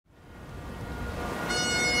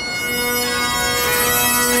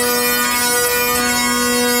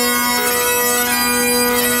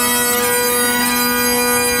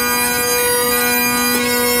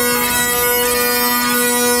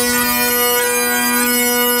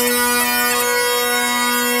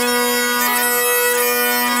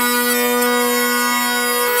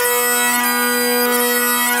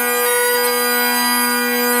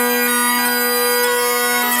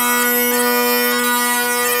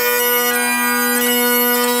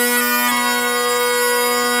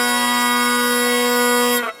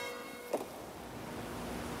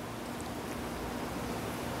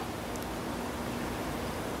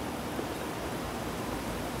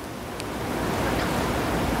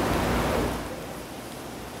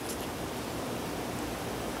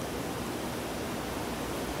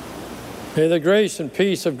May the grace and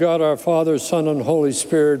peace of God our Father, Son, and Holy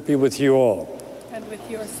Spirit be with you all. And with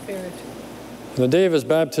your spirit. On the day of his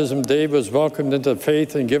baptism, Dave was welcomed into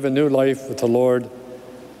faith and given new life with the Lord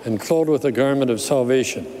and clothed with a garment of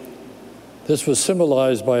salvation. This was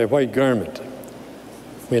symbolized by a white garment.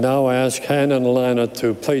 We now ask Hannah and Alana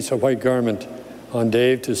to place a white garment on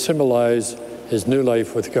Dave to symbolize his new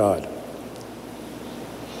life with God.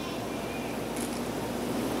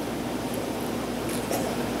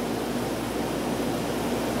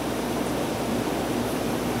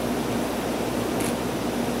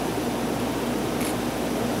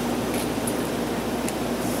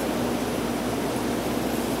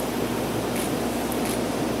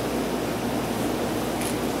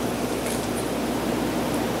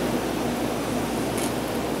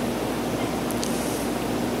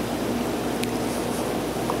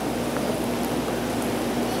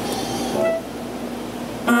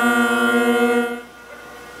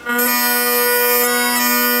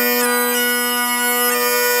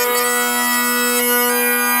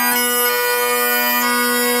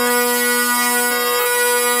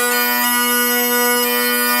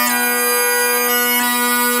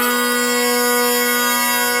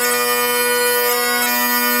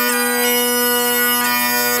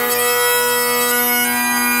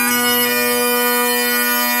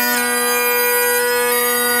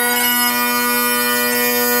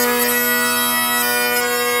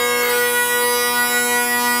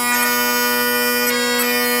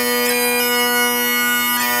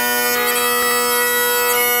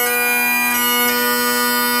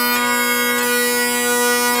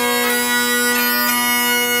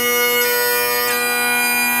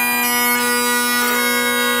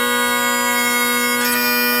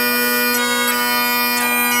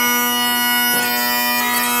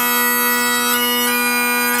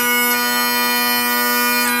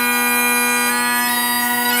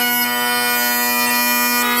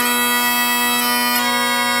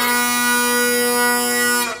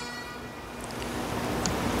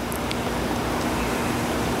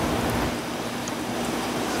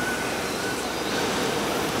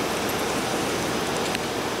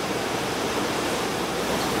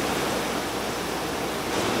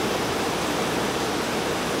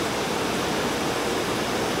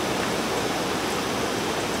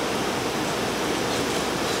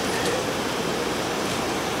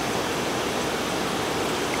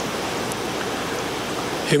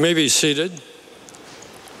 You may be seated.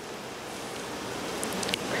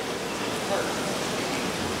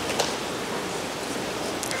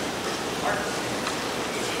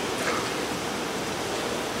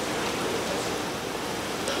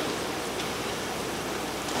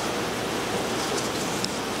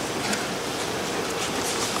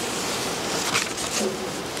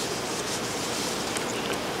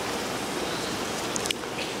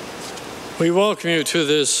 We welcome you to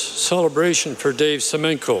this celebration for Dave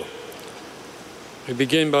Semenko. We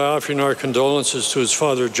begin by offering our condolences to his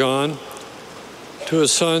father, John, to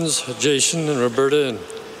his sons, Jason and Roberta and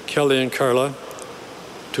Kelly and Carla,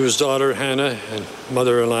 to his daughter, Hannah, and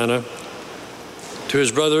mother, Alana, to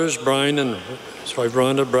his brothers, Brian and his wife,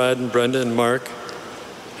 Rhonda, Brad and Brenda and Mark,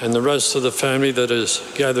 and the rest of the family that is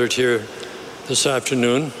gathered here this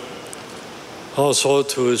afternoon. Also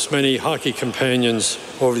to his many hockey companions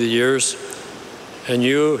over the years, and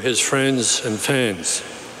you, his friends and fans.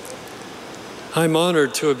 I'm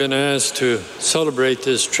honored to have been asked to celebrate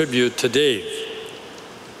this tribute to Dave.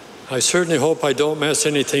 I certainly hope I don't mess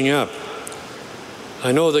anything up.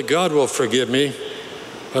 I know that God will forgive me,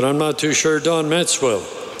 but I'm not too sure Don Metz will.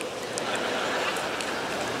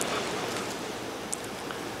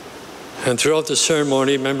 And throughout the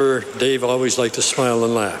ceremony, remember, Dave always liked to smile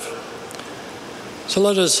and laugh. So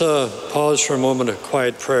let us pause for a moment of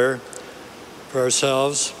quiet prayer for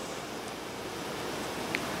ourselves.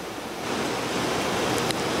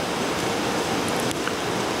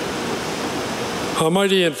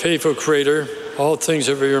 Almighty and faithful Creator, all things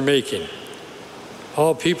are your making.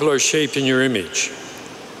 All people are shaped in your image.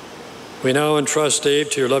 We now entrust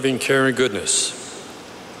Dave to your loving care and goodness.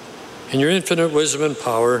 In your infinite wisdom and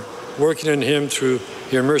power, working in him through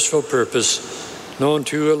your merciful purpose, known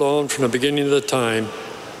to you alone from the beginning of the time,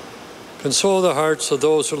 console the hearts of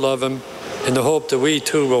those who love him in the hope that we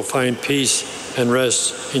too will find peace and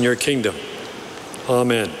rest in your kingdom.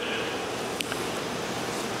 Amen.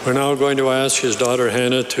 We're now going to ask his daughter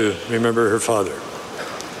Hannah to remember her father.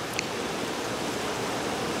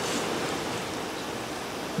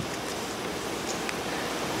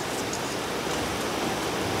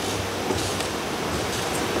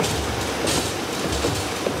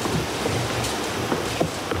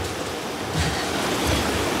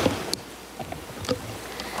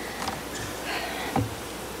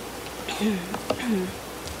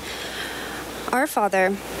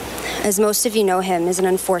 father, as most of you know him, is an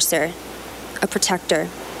enforcer, a protector,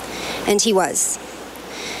 and he was.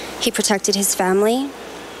 He protected his family,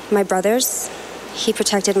 my brothers, he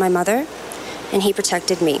protected my mother, and he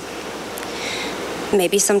protected me.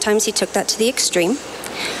 Maybe sometimes he took that to the extreme.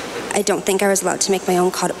 I don't think I was allowed to make my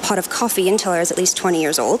own pot of coffee until I was at least 20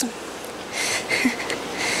 years old.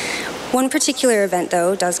 One particular event,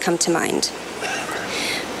 though, does come to mind.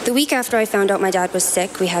 The week after I found out my dad was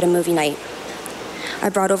sick, we had a movie night. I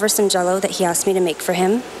brought over some Jell-O that he asked me to make for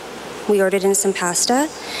him. We ordered in some pasta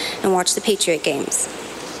and watched the Patriot games.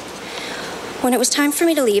 When it was time for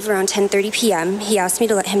me to leave around 10:30 p.m., he asked me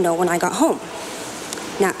to let him know when I got home.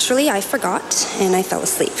 Naturally, I forgot, and I fell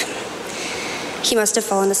asleep. He must have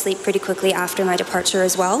fallen asleep pretty quickly after my departure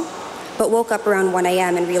as well, but woke up around 1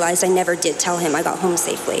 a.m. and realized I never did tell him I got home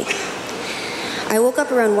safely. I woke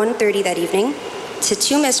up around 1:30 that evening to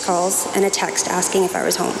 2 missed calls and a text asking if I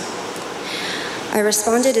was home. I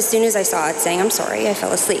responded as soon as I saw it, saying, "I'm sorry, I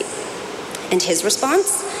fell asleep." And his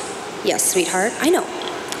response, "Yes, sweetheart, I know.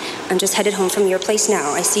 I'm just headed home from your place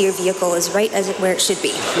now. I see your vehicle is right where it should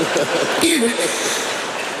be."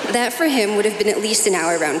 That for him would have been at least an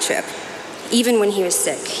hour round trip. Even when he was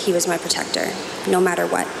sick, he was my protector, no matter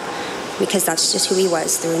what, because that's just who he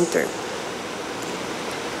was through and through.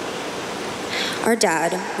 Our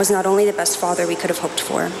dad was not only the best father we could have hoped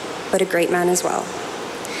for, but a great man as well.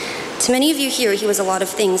 To many of you here, he was a lot of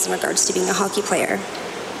things in regards to being a hockey player,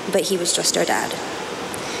 but he was just our dad.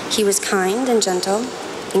 He was kind and gentle,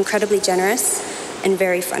 incredibly generous, and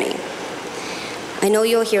very funny. I know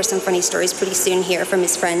you'll hear some funny stories pretty soon here from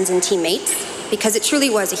his friends and teammates, because it truly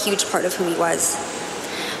was a huge part of who he was.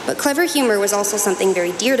 But clever humor was also something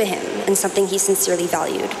very dear to him and something he sincerely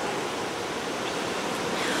valued.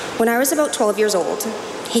 When I was about 12 years old,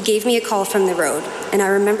 he gave me a call from the road, and I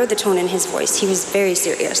remember the tone in his voice. He was very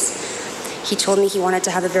serious. He told me he wanted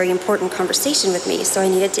to have a very important conversation with me, so I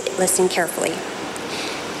needed to listen carefully.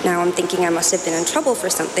 Now I'm thinking I must have been in trouble for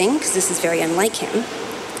something, because this is very unlike him.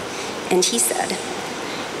 And he said,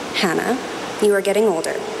 "Hannah, you are getting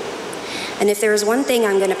older. And if there is one thing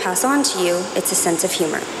I'm going to pass on to you, it's a sense of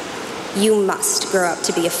humor. You must grow up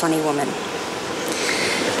to be a funny woman."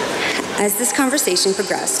 As this conversation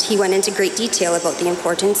progressed, he went into great detail about the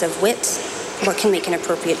importance of wit, what can make an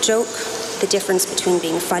appropriate joke, the difference between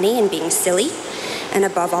being funny and being silly, and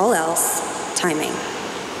above all else, timing.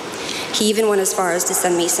 He even went as far as to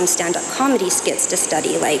send me some stand-up comedy skits to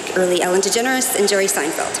study, like early Ellen DeGeneres and Jerry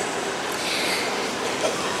Seinfeld.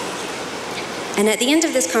 And at the end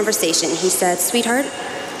of this conversation, he said, "Sweetheart,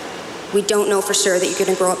 we don't know for sure that you're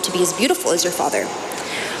going to grow up to be as beautiful as your father,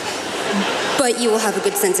 but you will have a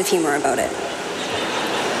good sense of humor about it."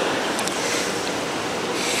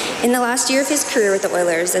 In the last year of his career with the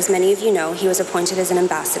Oilers, as many of you know, he was appointed as an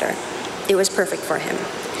ambassador. It was perfect for him.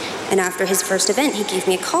 And after his first event, he gave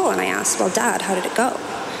me a call, and I asked, "Well, Dad, how did it go?"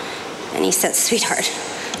 And he said, "Sweetheart,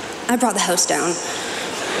 I brought the house down."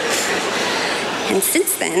 And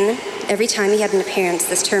since then, every time he had an appearance,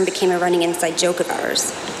 this term became a running inside joke of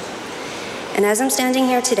ours. And as I'm standing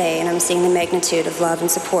here today and I'm seeing the magnitude of love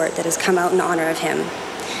and support that has come out in honor of him,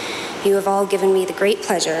 you have all given me the great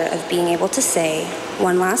pleasure of being able to say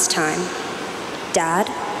one last time, "Dad,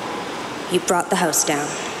 you brought the house down."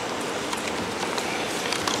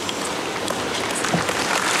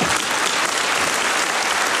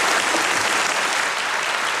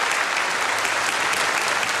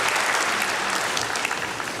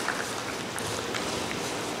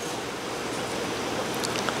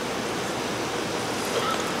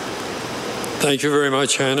 Thank you very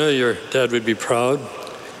much, Hannah. Your dad would be proud,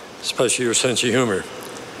 especially your sense of humor.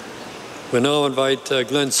 We'll now invite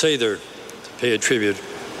Glenn Sather to pay a tribute.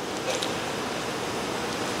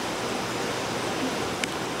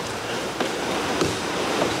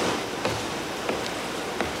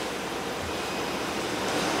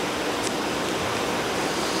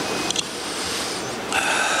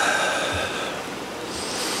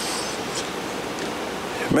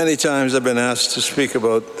 Many times I've been asked to speak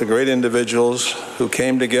about the great individuals who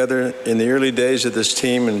came together in the early days of this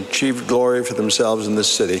team and achieved glory for themselves in this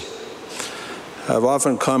city. I've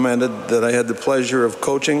often commented that I had the pleasure of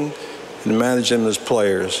coaching and managing them as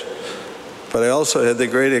players, but I also had the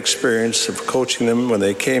great experience of coaching them when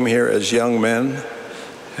they came here as young men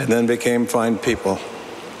and then became fine people.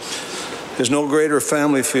 There's no greater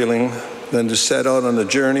family feeling than to set out on a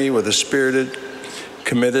journey with a spirited,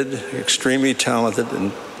 committed, extremely talented,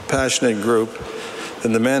 and passionate group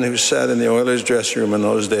than the men who sat in the Oilers dressing room in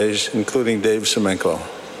those days, including Dave Semenko.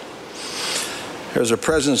 There was a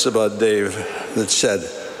presence about Dave that said,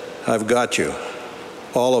 "I've got you,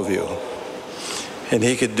 all of you." And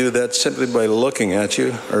he could do that simply by looking at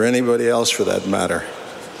you, or anybody else for that matter.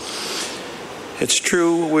 It's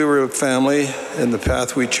true we were a family, and the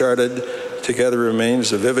path we charted together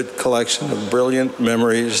remains a vivid collection of brilliant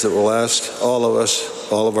memories that will last all of us,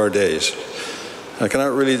 all of our days. I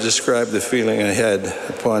cannot really describe the feeling I had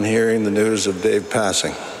upon hearing the news of Dave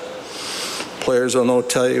passing. Players will not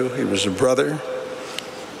tell you he was a brother,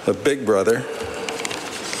 a big brother,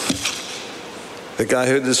 the guy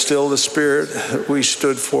who distilled the spirit that we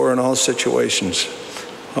stood for in all situations,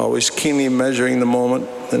 always keenly measuring the moment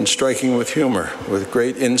and striking with humor. With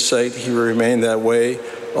great insight, he remained that way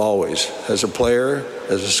always, as a player,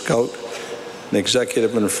 as a scout, an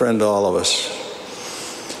executive, and a friend to all of us.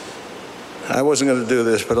 I wasn't going to do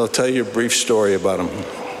this, but I'll tell you a brief story about him.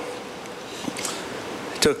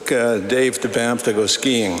 I took Dave to Banff to go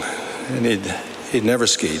skiing, and he'd never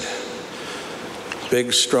skied.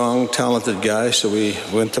 Big, strong, talented guy, so we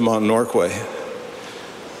went to Mount Norquay,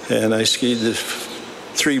 and I skied the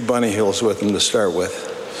 3 bunny hills with him to start with.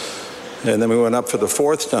 And then we went up for the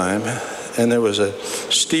 4th time, and there was a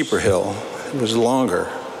steeper hill. It was longer,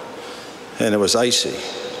 and it was icy.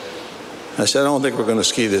 I said, I don't think we're going to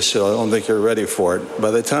ski this hill. I don't think you're ready for it.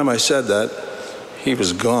 By the time I said that, he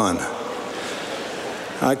was gone.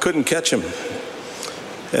 I couldn't catch him.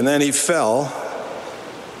 And then he fell,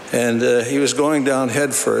 and he was going down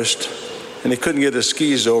head first, and he couldn't get his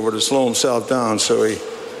skis over to slow himself down, so he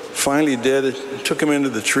finally did it, took him into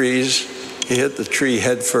the trees. He hit the tree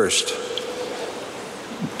head first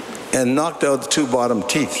and knocked out the 2 bottom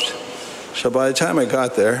teeth. So by the time I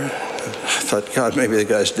got there, I thought, God, maybe the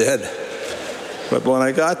guy's dead. But when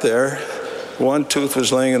I got there, 1 tooth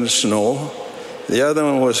was laying in the snow, the other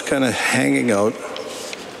one was kind of hanging out,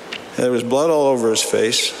 and there was blood all over his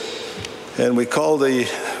face. And we called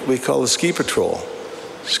the ski patrol.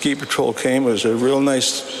 Ski patrol came. It was a real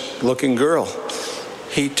nice looking girl.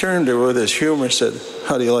 He turned to her with his humor and said,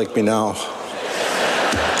 how do you like me now?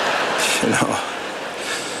 You know,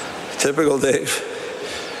 typical Dave.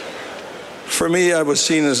 For me, I was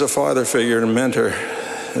seen as a father figure and mentor,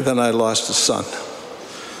 and then I lost a son.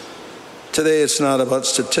 Today, it's not about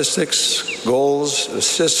statistics, goals,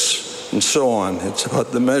 assists, and so on. It's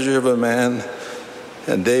about the measure of a man,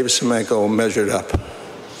 and Dave Semenko measured up.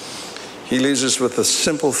 He leaves us with a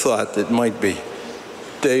simple thought that might be,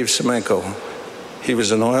 Dave Semenko, he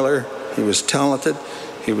was an Oiler, he was talented,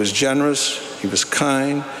 he was generous, he was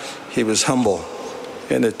kind, he was humble,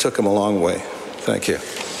 and it took him a long way. Thank you.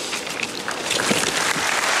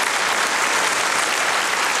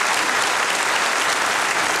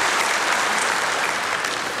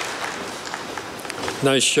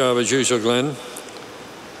 Nice job as usual, Glenn.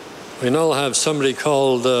 We now have somebody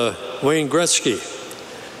called Wayne Gretzky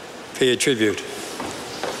pay a tribute.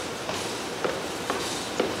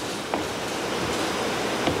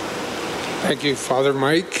 Thank you, Father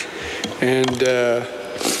Mike. And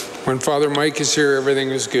when Father Mike is here, everything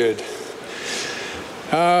is good.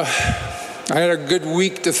 I had a good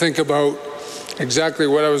week to think about exactly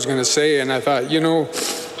what I was going to say, and I thought, you know,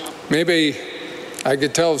 maybe I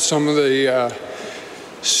could tell some of the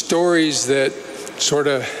stories that sort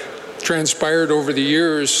of transpired over the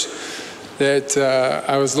years that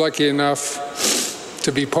I was lucky enough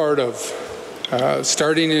to be part of.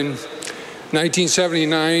 Starting in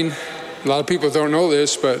 1979, a lot of people don't know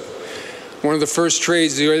this, but one of the first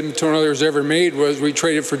trades the Edmonton Oilers ever made was we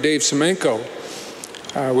traded for Dave Semenko.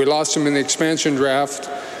 We lost him in the expansion draft.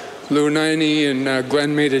 Lou Niney and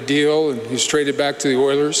Glenn made a deal, and he was traded back to the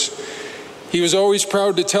Oilers. He was always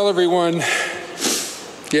proud to tell everyone,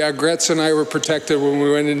 yeah, Gretz and I were protected when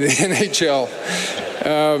we went into the NHL.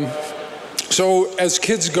 So as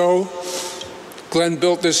kids go, Glenn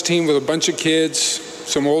built this team with a bunch of kids,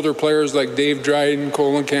 some older players like Dave Dryden,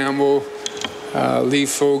 Colin Campbell, Lee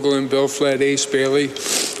Fogel, and Bill Flett, Ace Bailey.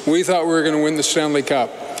 We thought we were going to win the Stanley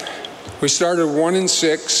Cup. We started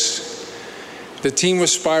 1-6. The team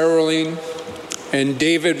was spiraling, and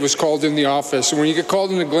David was called in the office. And when you get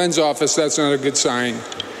called into Glenn's office, that's not a good sign.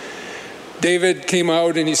 David came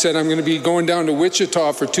out and he said, I'm going to be going down to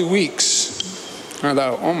Wichita for 2 weeks. I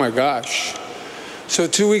thought, oh my gosh. So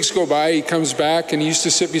 2 weeks go by, he comes back, and he used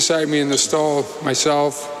to sit beside me in the stall,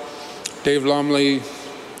 myself, Dave Lumley,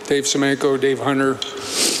 Dave Semenko, Dave Hunter.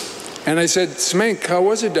 And I said, Semenk, how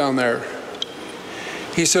was it down there?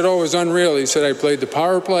 He said, oh, it was unreal. He said, I played the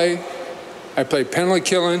power play, I played penalty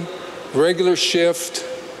killing, regular shift,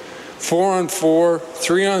 4-on-4,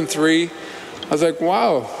 3-on-3. I was like,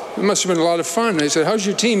 wow. It must have been a lot of fun. I said, how's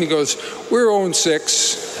your team? He goes, we're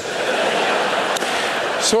 0-6.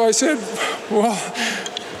 So I said, well,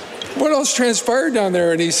 what else transpired down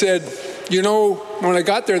there? And he said, you know, when I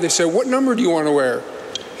got there, they said, what number do you want to wear?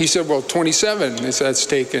 He said, well, 27. They said, that's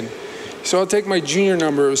taken. So I'll take my junior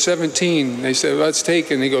number. It was 17. They said, well, that's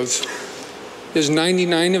taken. He goes, is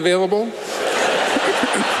 99 available?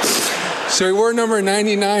 So he wore number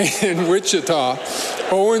 99 in Wichita,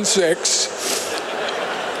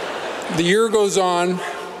 0-6. The year goes on.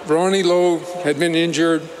 Ronnie Lowe had been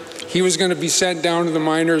injured. He was going to be sent down to the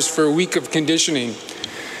minors for a week of conditioning.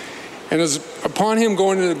 And as upon him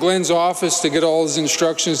going into Glenn's office to get all his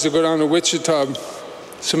instructions to go down to Wichita,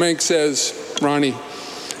 Semenk says, Ronnie,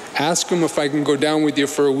 ask him if I can go down with you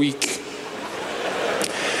for a week.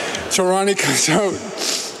 So Ronnie comes out.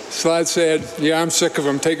 Slad said, yeah, I'm sick of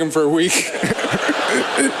him. Take him for a week.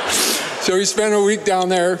 So he spent a week down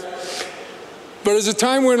there. But as the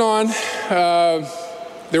time went on,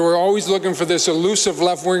 they were always looking for this elusive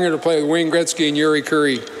left winger to play with Wayne Gretzky and Yuri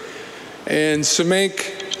Curry. And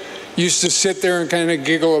Semenk used to sit there and kind of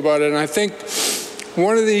giggle about it. And I think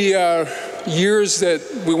one of the years that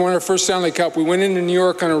we won our first Stanley Cup, we went into New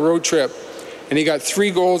York on a road trip, and he got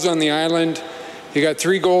 3 goals on the island. He got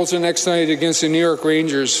 3 goals the next night against the New York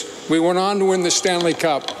Rangers. We went on to win the Stanley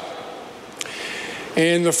Cup.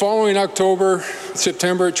 And the following October,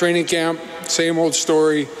 September at training camp, same old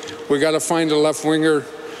story. We got to find a left winger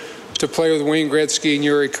to play with Wayne Gretzky and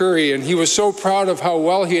Yuri Curry. And he was so proud of how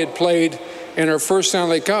well he had played in our first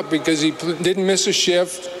Stanley Cup because he didn't miss a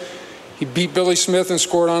shift. He beat Billy Smith and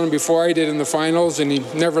scored on him before I did in the finals, and he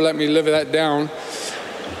never let me live that down.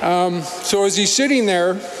 So as he's sitting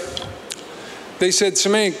there, they said,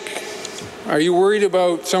 Semenk, are you worried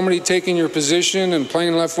about somebody taking your position and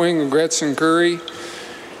playing left wing with Gretz and Curry?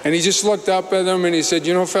 And he just looked up at them and he said,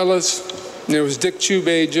 you know, fellas, and it was Dick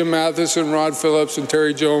Chubay, Jim Matheson, Rod Phillips, and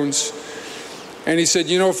Terry Jones. And he said,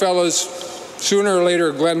 you know, fellas, sooner or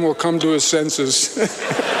later, Glenn will come to his senses.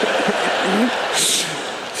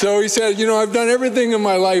 So he said, you know, I've done everything in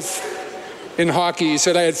my life in hockey. He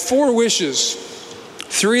said, I had 4 wishes.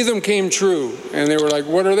 3 of them came true. And they were like,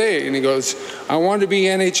 what are they? And he goes, I wanted to be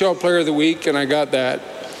NHL Player of the Week, and I got that.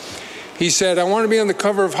 He said, I want to be on the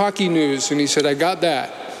cover of Hockey News, and he said, I got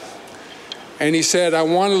that. And he said, I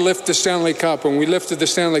want to lift the Stanley Cup, and we lifted the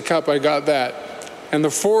Stanley Cup, I got that. And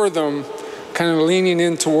the 4 of them kind of leaning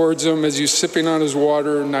in towards him as he's sipping on his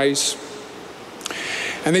water, nice.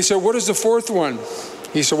 And they said, what is the 4th one?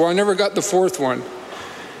 He said, well, I never got the 4th one.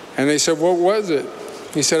 And they said, what was it?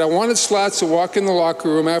 He said, I wanted Slats to walk in the locker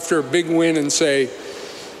room after a big win and say,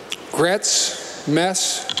 Gretz,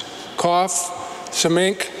 Mess, Cough,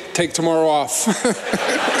 Semenk, take tomorrow off.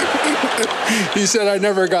 He said, I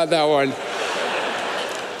never got that one.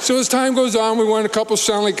 So as time goes on, we won a couple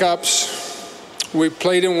Stanley Cups. We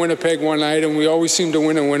played in Winnipeg one night, and we always seemed to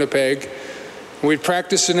win in Winnipeg. We'd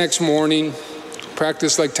practice the next morning,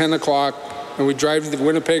 practice like 10 o'clock, and we'd drive to the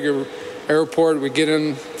Winnipeg airport. We'd get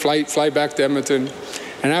in, fly back to Edmonton.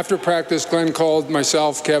 And after practice, Glenn called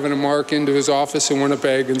myself, Kevin, and Mark into his office in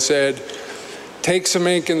Winnipeg and said, take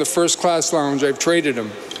Semenk in the first-class lounge. I've traded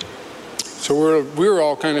him. So we were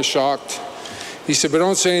all kind of shocked. He said, but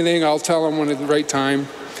don't say anything. I'll tell him when at the right time.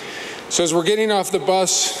 So as we're getting off the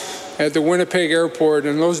bus at the Winnipeg airport,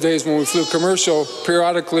 in those days when we flew commercial,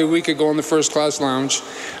 periodically we could go in the first-class lounge.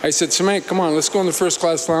 I said, Semenk, come on, let's go in the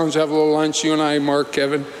first-class lounge, have a little lunch, you and I, Mark,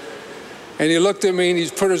 Kevin. And he looked at me and he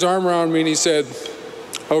put his arm around me and he said,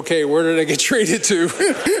 okay, where did I get traded to?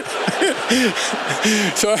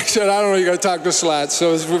 So I said, I don't know, you got to talk to Slats.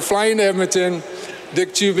 So as we're flying to Edmonton,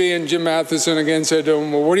 Dick Chubay and Jim Matheson again said to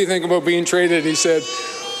him, well, what do you think about being traded? And he said,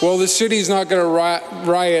 well, the city's not going to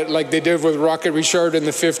riot like they did with Rocket Richard in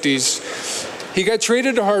the 50s. He got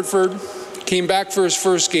traded to Hartford, came back for his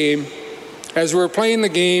first game. As we were playing the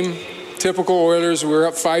game, typical Oilers, we were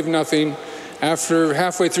up 5-0 after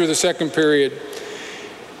halfway through the second period.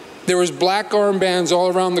 There was black armbands all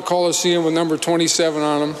around the Coliseum with number 27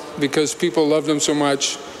 on them because people loved him so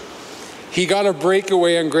much. He got a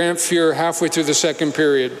breakaway on Grant Fuhr halfway through the second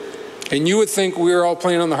period. And you would think we were all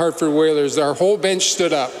playing on the Hartford Whalers. Our whole bench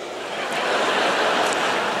stood up.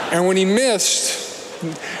 And when he missed,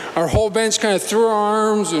 our whole bench kind of threw our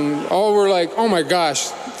arms and all were like, oh my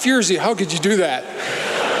gosh, Furzy, how could you do that?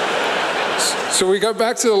 So we got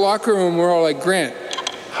back to the locker room, we're all like, Grant,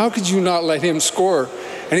 how could you not let him score?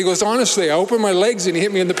 And he goes, honestly, I opened my legs and he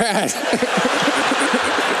hit me in the pad.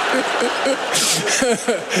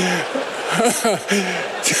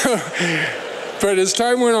 But as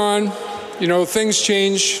time went on, you know, things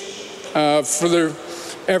changed for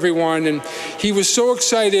everyone. And he was so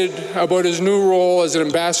excited about his new role as an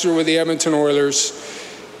ambassador with the Edmonton Oilers.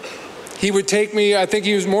 He would take me, I think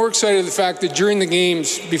he was more excited the fact that during the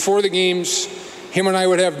games, before the games, him and I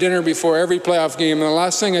would have dinner before every playoff game. And the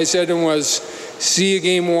last thing I said to him was, see you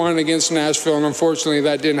game 1 against Nashville. And unfortunately,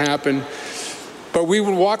 that didn't happen. But we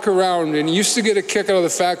would walk around, and he used to get a kick out of the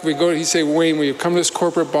fact he'd say, Wayne, will you come to this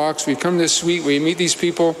corporate box? Will you come to this suite? Will you meet these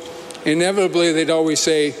people? Inevitably, they'd always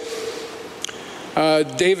say,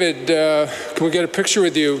 David, can we get a picture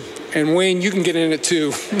with you? And Wayne, you can get in it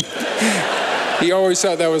too. He always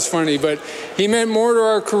thought that was funny, but he meant more to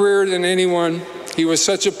our career than anyone. He was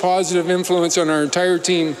such a positive influence on our entire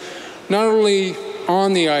team, not only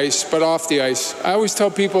on the ice, but off the ice. I always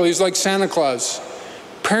tell people he's like Santa Claus.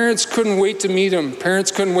 Parents couldn't wait to meet him.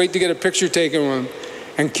 Parents couldn't wait to get a picture taken with him.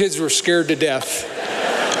 And kids were scared to death.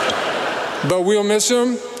 But we'll miss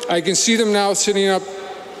him. I can see them now sitting up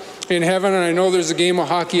in heaven, and I know there's a game of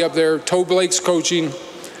hockey up there. Toe Blake's coaching.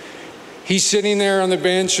 He's sitting there on the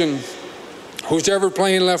bench, and who's ever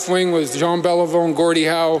playing left wing was Jean Beliveau and Gordie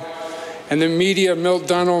Howe. And the media, Milt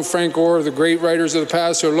Dunno and Frank Orr, the great writers of the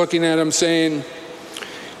past, are looking at him saying,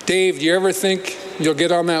 Dave, do you ever think you'll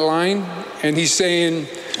get on that line? And he's saying,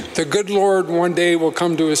 the good Lord one day will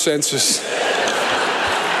come to his senses.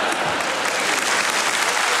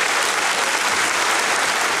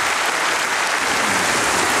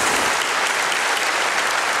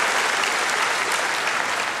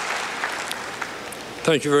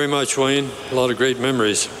 Thank you very much, Wayne. A lot of great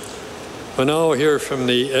memories. We'll now hear from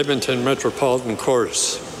the Edmonton Metropolitan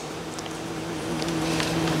Chorus.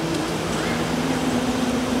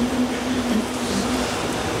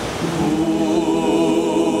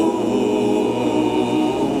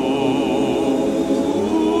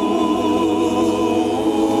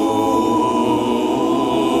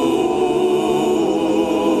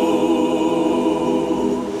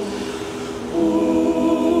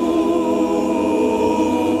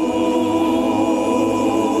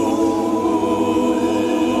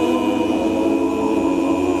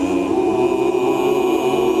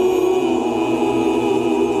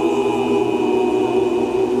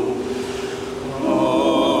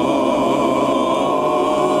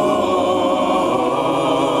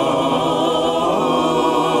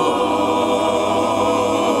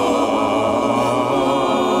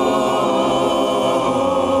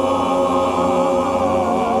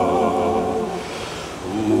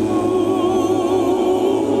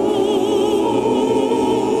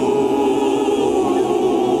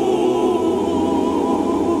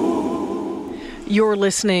 You're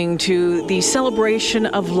listening to the celebration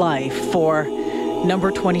of life for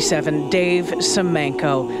number 27, Dave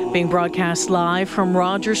Semenko, being broadcast live from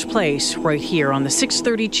Rogers Place right here on the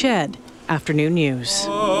 6:30 CHED Afternoon News.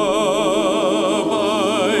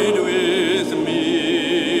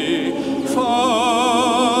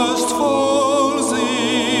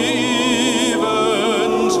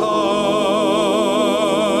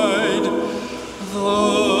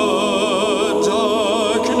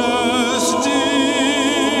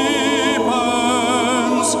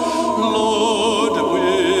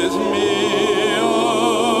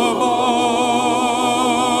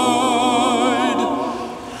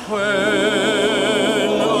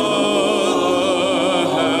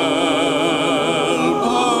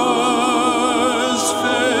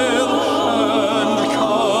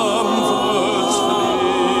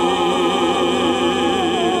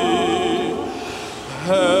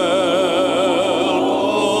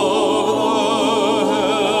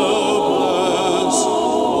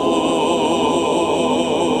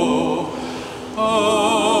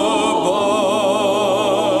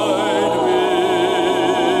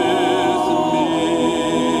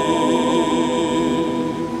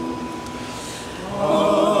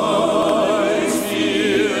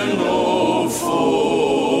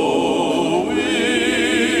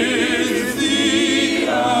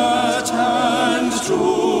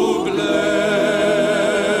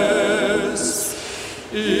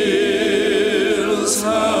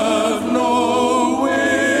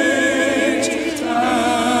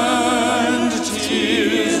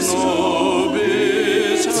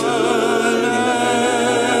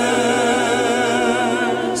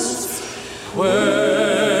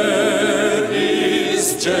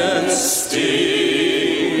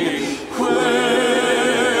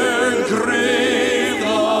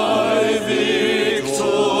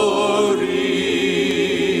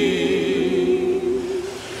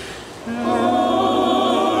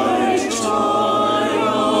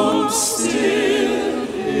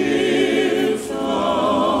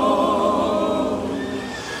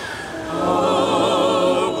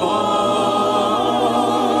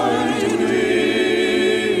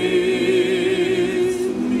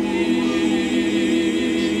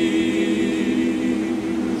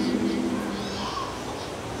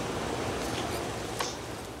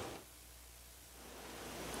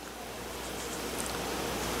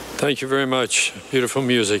 Thank you very much. Beautiful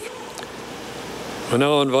music. We'll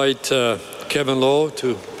now invite Kevin Lowe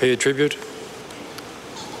to pay a tribute.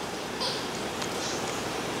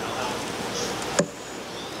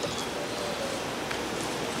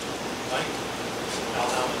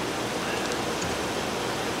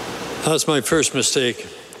 That's my first mistake.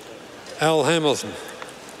 Al Hamilton.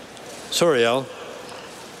 Sorry, Al.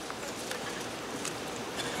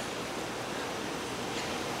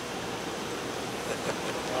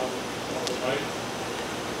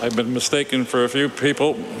 I've been mistaken for a few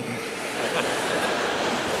people.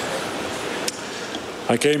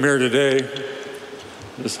 I came here today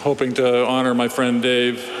just hoping to honor my friend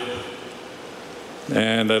Dave.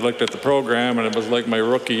 And I looked at the program, and it was like my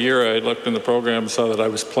rookie year. I looked in the program and saw that I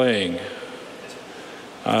was playing.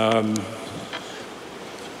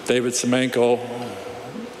 David Semenko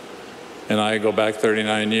and I go back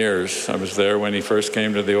 39 years. I was there when he first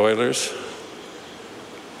came to the Oilers.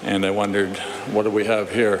 And I wondered, what do we have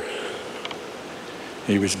here?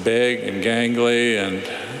 He was big and gangly,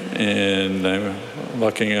 and I'm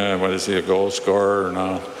looking at, what is he, a goal scorer or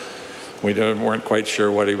no? We weren't quite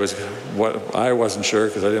sure what he was, what I wasn't sure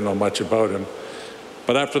because I didn't know much about him.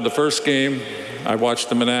 But after the first game, I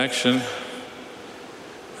watched him in action,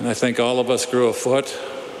 and I think all of us grew a foot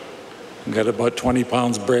and got about 20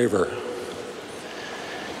 pounds braver.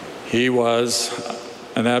 He was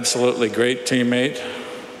an absolutely great teammate.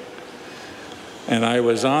 And I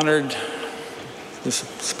was honored to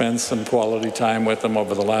spend some quality time with him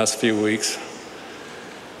over the last few weeks.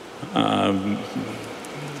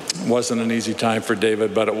 Wasn't an easy time for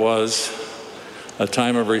David, but it was a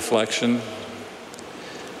time of reflection,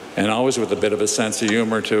 and always with a bit of a sense of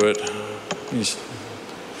humor to it.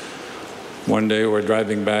 One day we're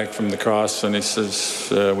driving back from the cross, and he says,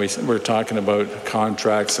 we're talking about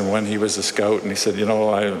contracts and when he was a scout, and he said, you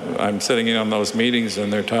know, I'm sitting in on those meetings,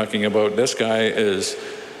 and they're talking about this guy is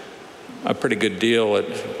a pretty good deal at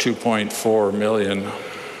 $2.4 million.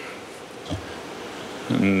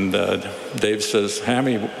 And Dave says,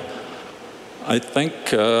 Hammy, I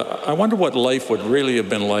think, I wonder what life would really have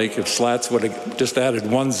been like if Slats would have just added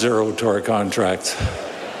 1 0 to our contracts.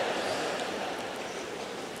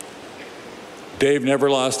 Dave never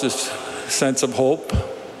lost his sense of hope.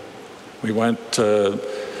 We went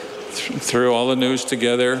through all the news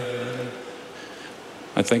together.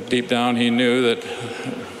 I think deep down he knew that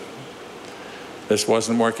this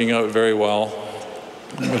wasn't working out very well.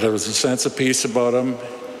 But there was a sense of peace about him,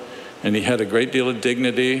 and he had a great deal of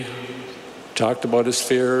dignity, talked about his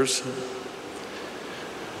fears.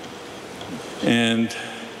 And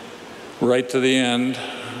right to the end,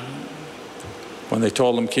 when they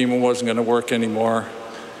told him chemo wasn't going to work anymore,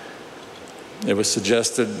 it was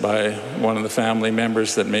suggested by one of the family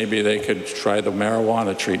members that maybe they could try the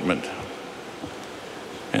marijuana treatment.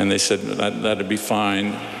 And they said that'd be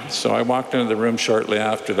fine. So I walked into the room shortly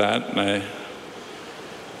after that,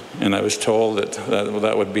 and I was told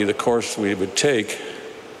that would be the course we would take.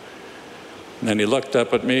 And then he looked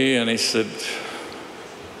up at me and he said,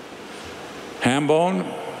 Hambone,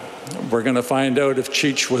 we're going to find out if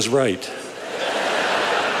Cheech was right.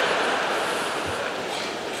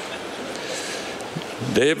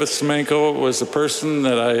 David Semenko was a person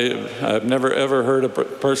that I've never ever heard a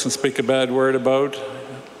person speak a bad word about.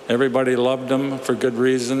 Everybody loved him for good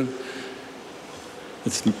reason.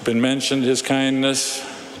 It's been mentioned, his kindness,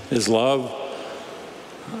 his love.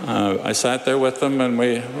 I sat there with him, and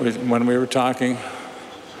when we were talking,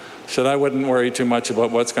 said I wouldn't worry too much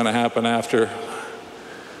about what's going to happen after,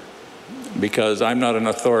 because I'm not an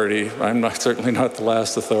authority. I'm certainly not the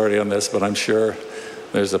last authority on this, but I'm sure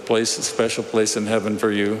there's a special place in heaven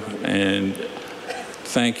for you. And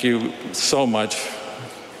thank you so much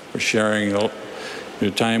for sharing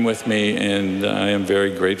your time with me, and I am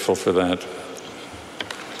very grateful for that.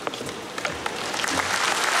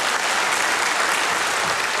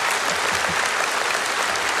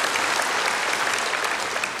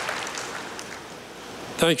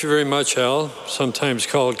 Thank you very much, Al, sometimes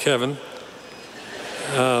called Kevin.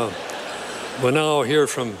 We'll now hear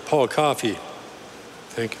from Paul Coffey.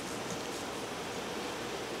 Thank you.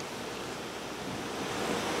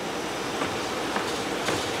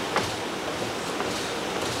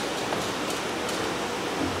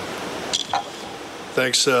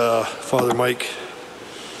 Thanks, Father Mike.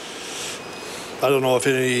 I don't know if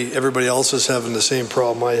everybody else is having the same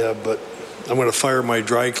problem I have, but I'm going to fire my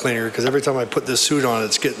dry cleaner because every time I put this suit on,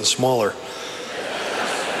 it's getting smaller.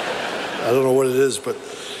 I don't know what it is, but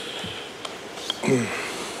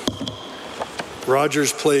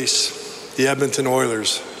Rogers Place, the Edmonton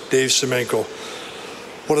Oilers, Dave Semenko.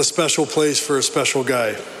 What a special place for a special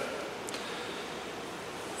guy.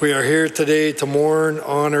 We are here today to mourn,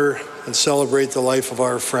 honor, and celebrate the life of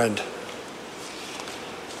our friend.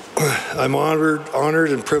 I'm honored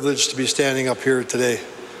and privileged to be standing up here today,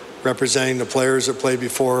 representing the players that played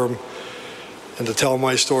before him, and to tell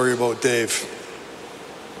my story about Dave.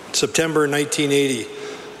 September 1980,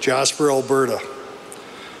 Jasper, Alberta.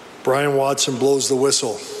 Brian Watson blows the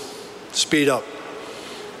whistle. Speed up.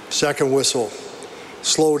 Second whistle.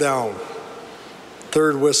 Slow down.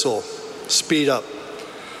 Third whistle. Speed up.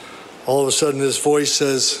 All of a sudden, his voice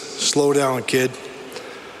says, "Slow down, kid.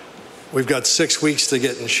 We've got 6 weeks to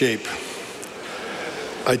get in shape."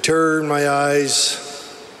 I turned my eyes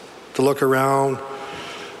to look around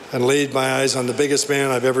and laid my eyes on the biggest man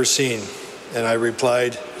I've ever seen. And I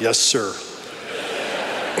replied, "Yes, sir."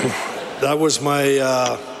 That was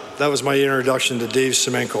my introduction to Dave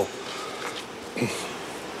Semenko.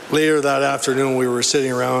 Later that afternoon, we were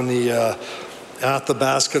sitting around the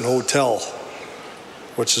Athabascan Hotel,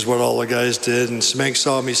 which is what all the guys did. And Semenk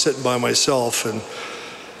saw me sitting by myself, and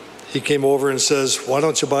he came over and says, "Why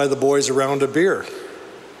don't you buy the boys a round of beer?"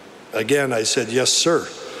 Again, I said, "Yes, sir."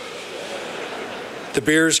 The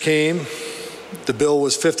beers came. The bill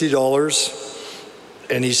was $50.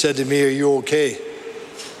 And he said to me, "Are you okay?"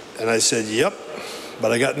 And I said, "Yep,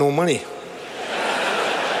 but I got no money."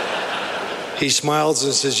 He smiles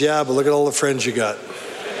and says, "Yeah, but look at all the friends you got."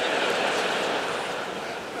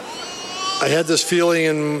 I had this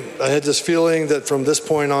feeling that from this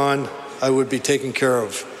point on, I would be taken care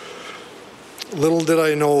of. Little did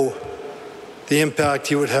I know the impact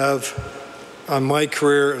he would have on my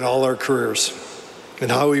career and all our careers,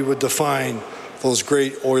 and how he would define those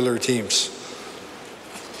great Oiler teams.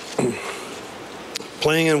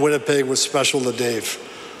 Playing in Winnipeg was special to Dave.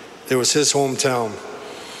 It was his hometown.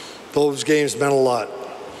 Those games meant a lot.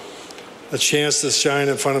 A chance to shine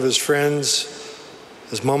in front of his friends,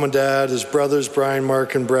 his mom and dad, his brothers, Brian,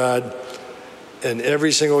 Mark, and Brad. And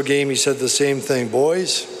every single game he said the same thing: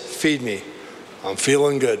 "Boys, feed me. I'm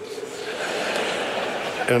feeling good."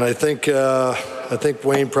 And I think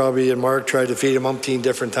Wayne probably and Mark tried to feed him umpteen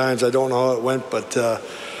different times. I don't know how it went, but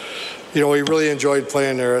he really enjoyed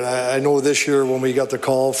playing there. And I know this year when we got the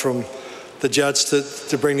call from the Jets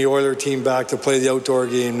to bring the Oiler team back to play the outdoor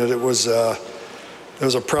game, that it was a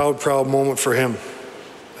proud moment for him.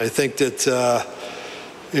 I think that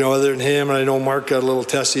other than him, and I know Mark got a little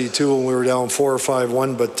testy too when we were down 4 or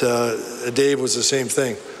 5-1, but Dave was the same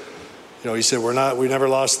thing. He said, we never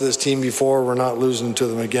lost to this team before. We're not losing to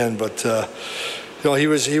them again. But he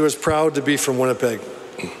was proud to be from Winnipeg,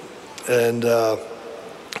 and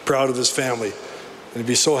proud of his family, and he'd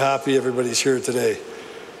be so happy everybody's here today.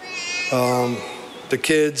 The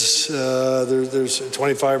kids, there's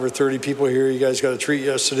 25 or 30 people here. You guys got a treat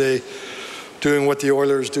yesterday, doing what the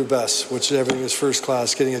Oilers do best, which is everything is first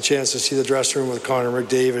class. Getting a chance to see the dressing room with Connor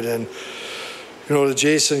McDavid, and to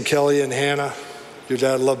Jason, Kelly, and Hannah, your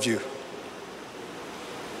dad loved you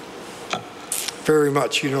very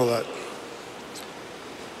much. You know that.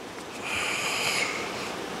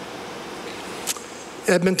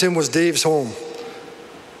 Edmonton was Dave's home.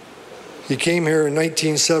 He came here in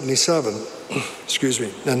 1977,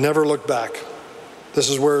 and never looked back. This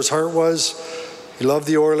is where his heart was. He loved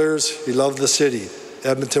the Oilers. He loved the city.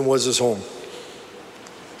 Edmonton was his home.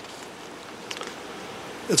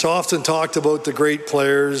 It's often talked about the great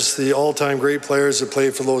players, the all-time great players that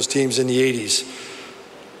played for those teams in the 80s.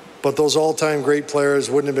 But those all-time great players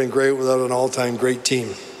wouldn't have been great without an all-time great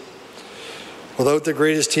team. Without the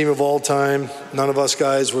greatest team of all time, none of us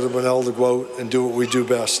guys would have been able to go out and do what we do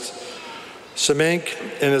best. Semenk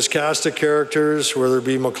and his cast of characters, whether it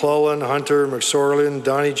be McClellan, Hunter, McSorlin,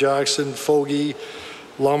 Donnie Jackson, Fogarty,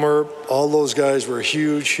 Lummer, all those guys were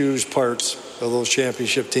huge parts of those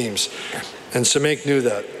championship teams. And Semenk knew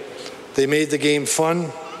that. They made the game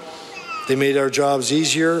fun, they made our jobs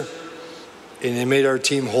easier, and they made our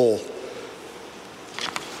team whole.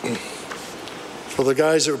 For the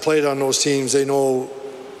guys that played on those teams, they know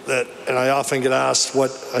that, and I often get asked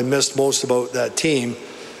what I missed most about that team,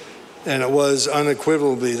 and it was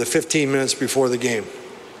unequivocally the 15 minutes before the game.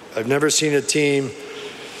 I've never seen a team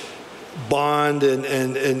bond,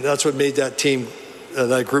 and that's what made that team,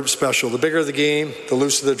 that group special. The bigger the game, the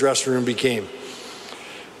looser the dressing room became.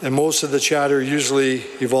 And most of the chatter usually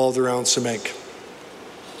evolved around Semenk.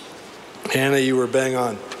 Hannah, you were bang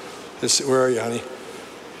on. Where are you, honey?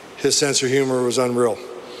 His sense of humor was unreal.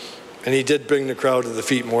 And he did bring the crowd to the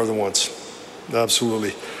feet more than once.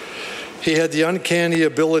 Absolutely. He had the uncanny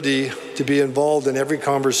ability to be involved in every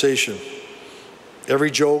conversation,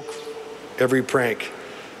 every joke, every prank,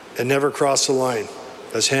 and never cross the line.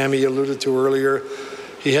 As Hammy alluded to earlier,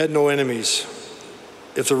 he had no enemies.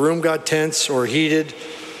 If the room got tense or heated,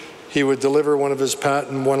 he would deliver one of his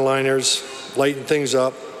patent one-liners, lighten things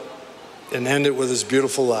up, and end it with his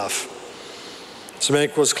beautiful laugh.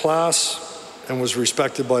 Semenko was class and was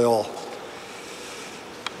respected by all.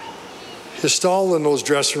 His stall in those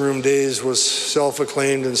dressing room days was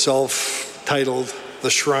self-acclaimed and self-titled The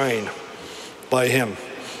Shrine by him.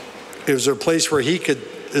 It was a place where you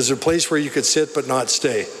could sit but not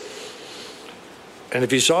stay. And if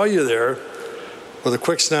he saw you there, with a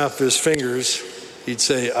quick snap of his fingers, he'd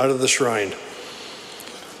say, "Out of the shrine."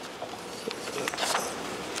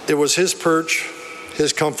 It was his perch,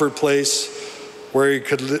 his comfort place, where he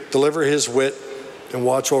could deliver his wit and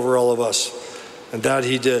watch over all of us. And that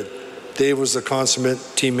he did. Dave was the consummate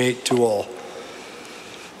teammate to all.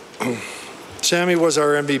 Sammy was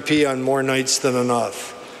our MVP on more nights than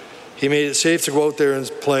enough. He made it safe to go out there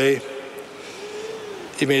and play.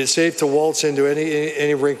 He made it safe to waltz into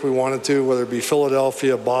any rink we wanted to, whether it be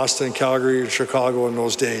Philadelphia, Boston, Calgary, or Chicago in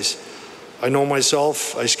those days. I know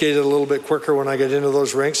myself, I skated a little bit quicker when I got into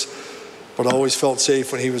those rinks, but I always felt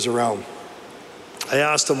safe when he was around. I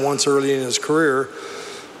asked him once early in his career,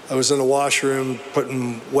 I was in the washroom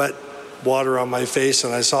putting wet water on my face,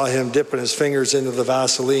 and I saw him dipping his fingers into the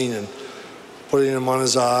Vaseline and putting them on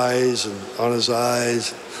his eyes and on his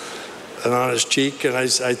eyes and on his cheek, and I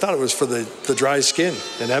thought it was for the dry skin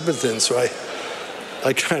in Edmonton, so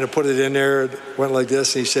I kind of put it in there, and went like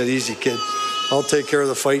this, and he said, "Easy, kid. I'll take care of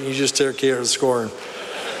the fight, and you just take care of the scoring."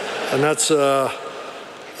 And that's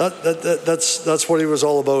what he was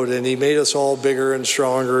all about, and he made us all bigger and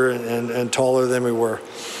stronger and taller than we were.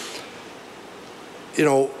 You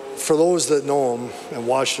know, for those that know him and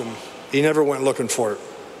watched him, he never went looking for it.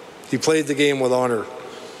 He played the game with honor.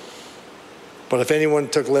 But if anyone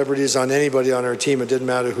took liberties on anybody on our team, it didn't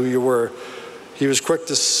matter who you were, he was quick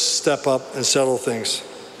to step up and settle things.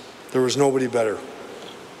 There was nobody better.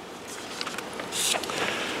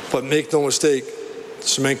 But make no mistake,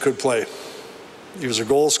 Semenko could play. He was a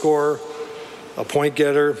goal scorer, a point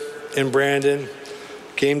getter in Brandon,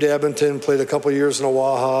 came to Edmonton, played a couple years in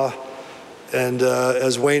Oahu, and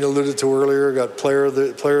as Wayne alluded to earlier, got player of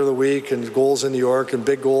the week and goals in New York and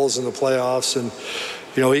big goals in the playoffs, and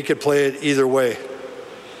you know, he could play it either way.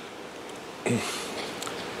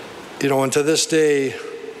 You know, and to this day,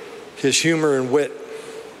 his humor and wit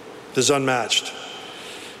is unmatched.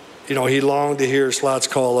 You know, he longed to hear Slats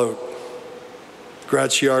call out,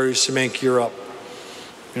 "Grazie, Semenko, you're up."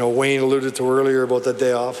 You know, Wayne alluded to earlier about that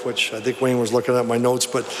day off, which I think Wayne was looking at my notes,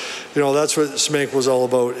 but, you know, that's what Semenko was all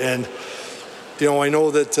about. And, you know, I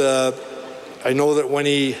know that when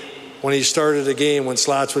he started a game, when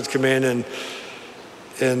Slats would come in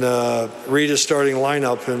and read his starting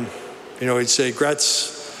lineup, and you know, he'd say,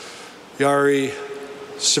 "Gretz, Yari,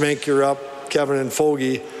 Semenko, you're up, Kevin and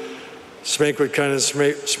Fogie." Semenko would kind of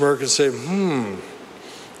smirk and say,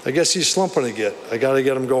 "I guess he's slumping again. I got to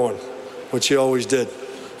get him going," which he always did.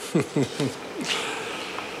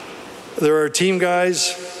 There are team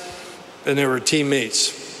guys and there were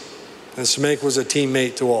teammates, and Semenko was a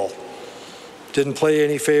teammate to all. Didn't play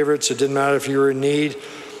any favorites. It didn't matter if you were in need.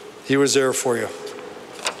 He was there for you.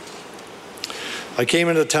 I came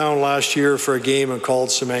into town last year for a game and called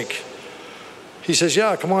Semenko. He says,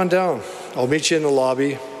 "Yeah, come on down. I'll meet you in the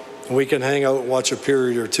lobby and we can hang out and watch a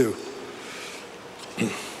period or two."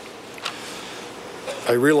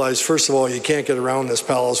 I realized, first of all, you can't get around this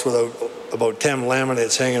palace without about 10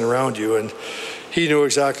 laminates hanging around you, and he knew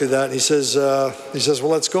exactly that. And he says, "Well,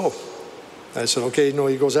 let's go." I said, "Okay." No,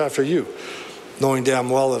 he goes, "After you," knowing damn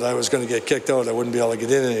well that I was going to get kicked out. I wouldn't be able to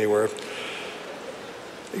get in anywhere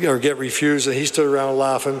or get refused. And he stood around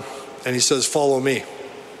laughing, and he says, "Follow me,"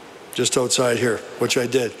 just outside here, which I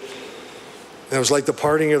did. And it was like the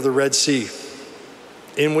parting of the Red Sea.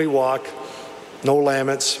 In we walk, no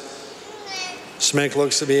laminates. Semenko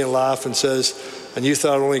looks at me and laughs and says, "And you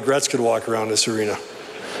thought only Gretz could walk around this arena."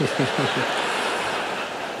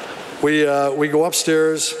 We go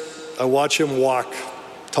upstairs. I watch him walk,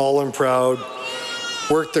 tall and proud,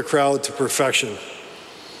 work the crowd to perfection.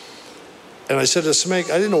 And I said to Semenko,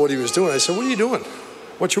 I didn't know what he was doing. I said, "What are you doing?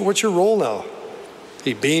 What's your role now?"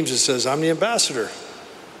 He beams and says, "I'm the ambassador."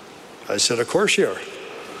 I said, "Of course you are."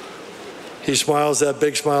 He smiles that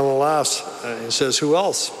big smile and laughs and says, "Who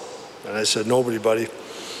else?" And I said, "Nobody, buddy.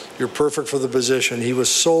 You're perfect for the position." He was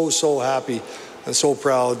so happy and so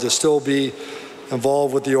proud to still be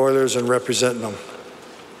involved with the Oilers and representing them.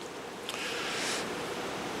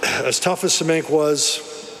 As tough as Semenko was,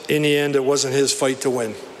 in the end, it wasn't his fight to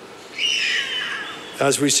win.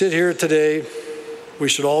 As we sit here today, we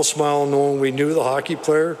should all smile knowing we knew the hockey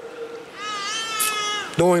player.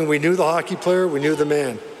 Knowing we knew the hockey player, we knew the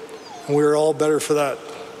man. And we were all better for that.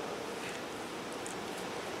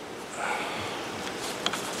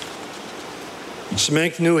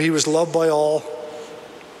 Semenko knew he was loved by all,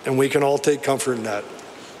 and we can all take comfort in that.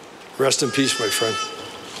 Rest in peace, my friend.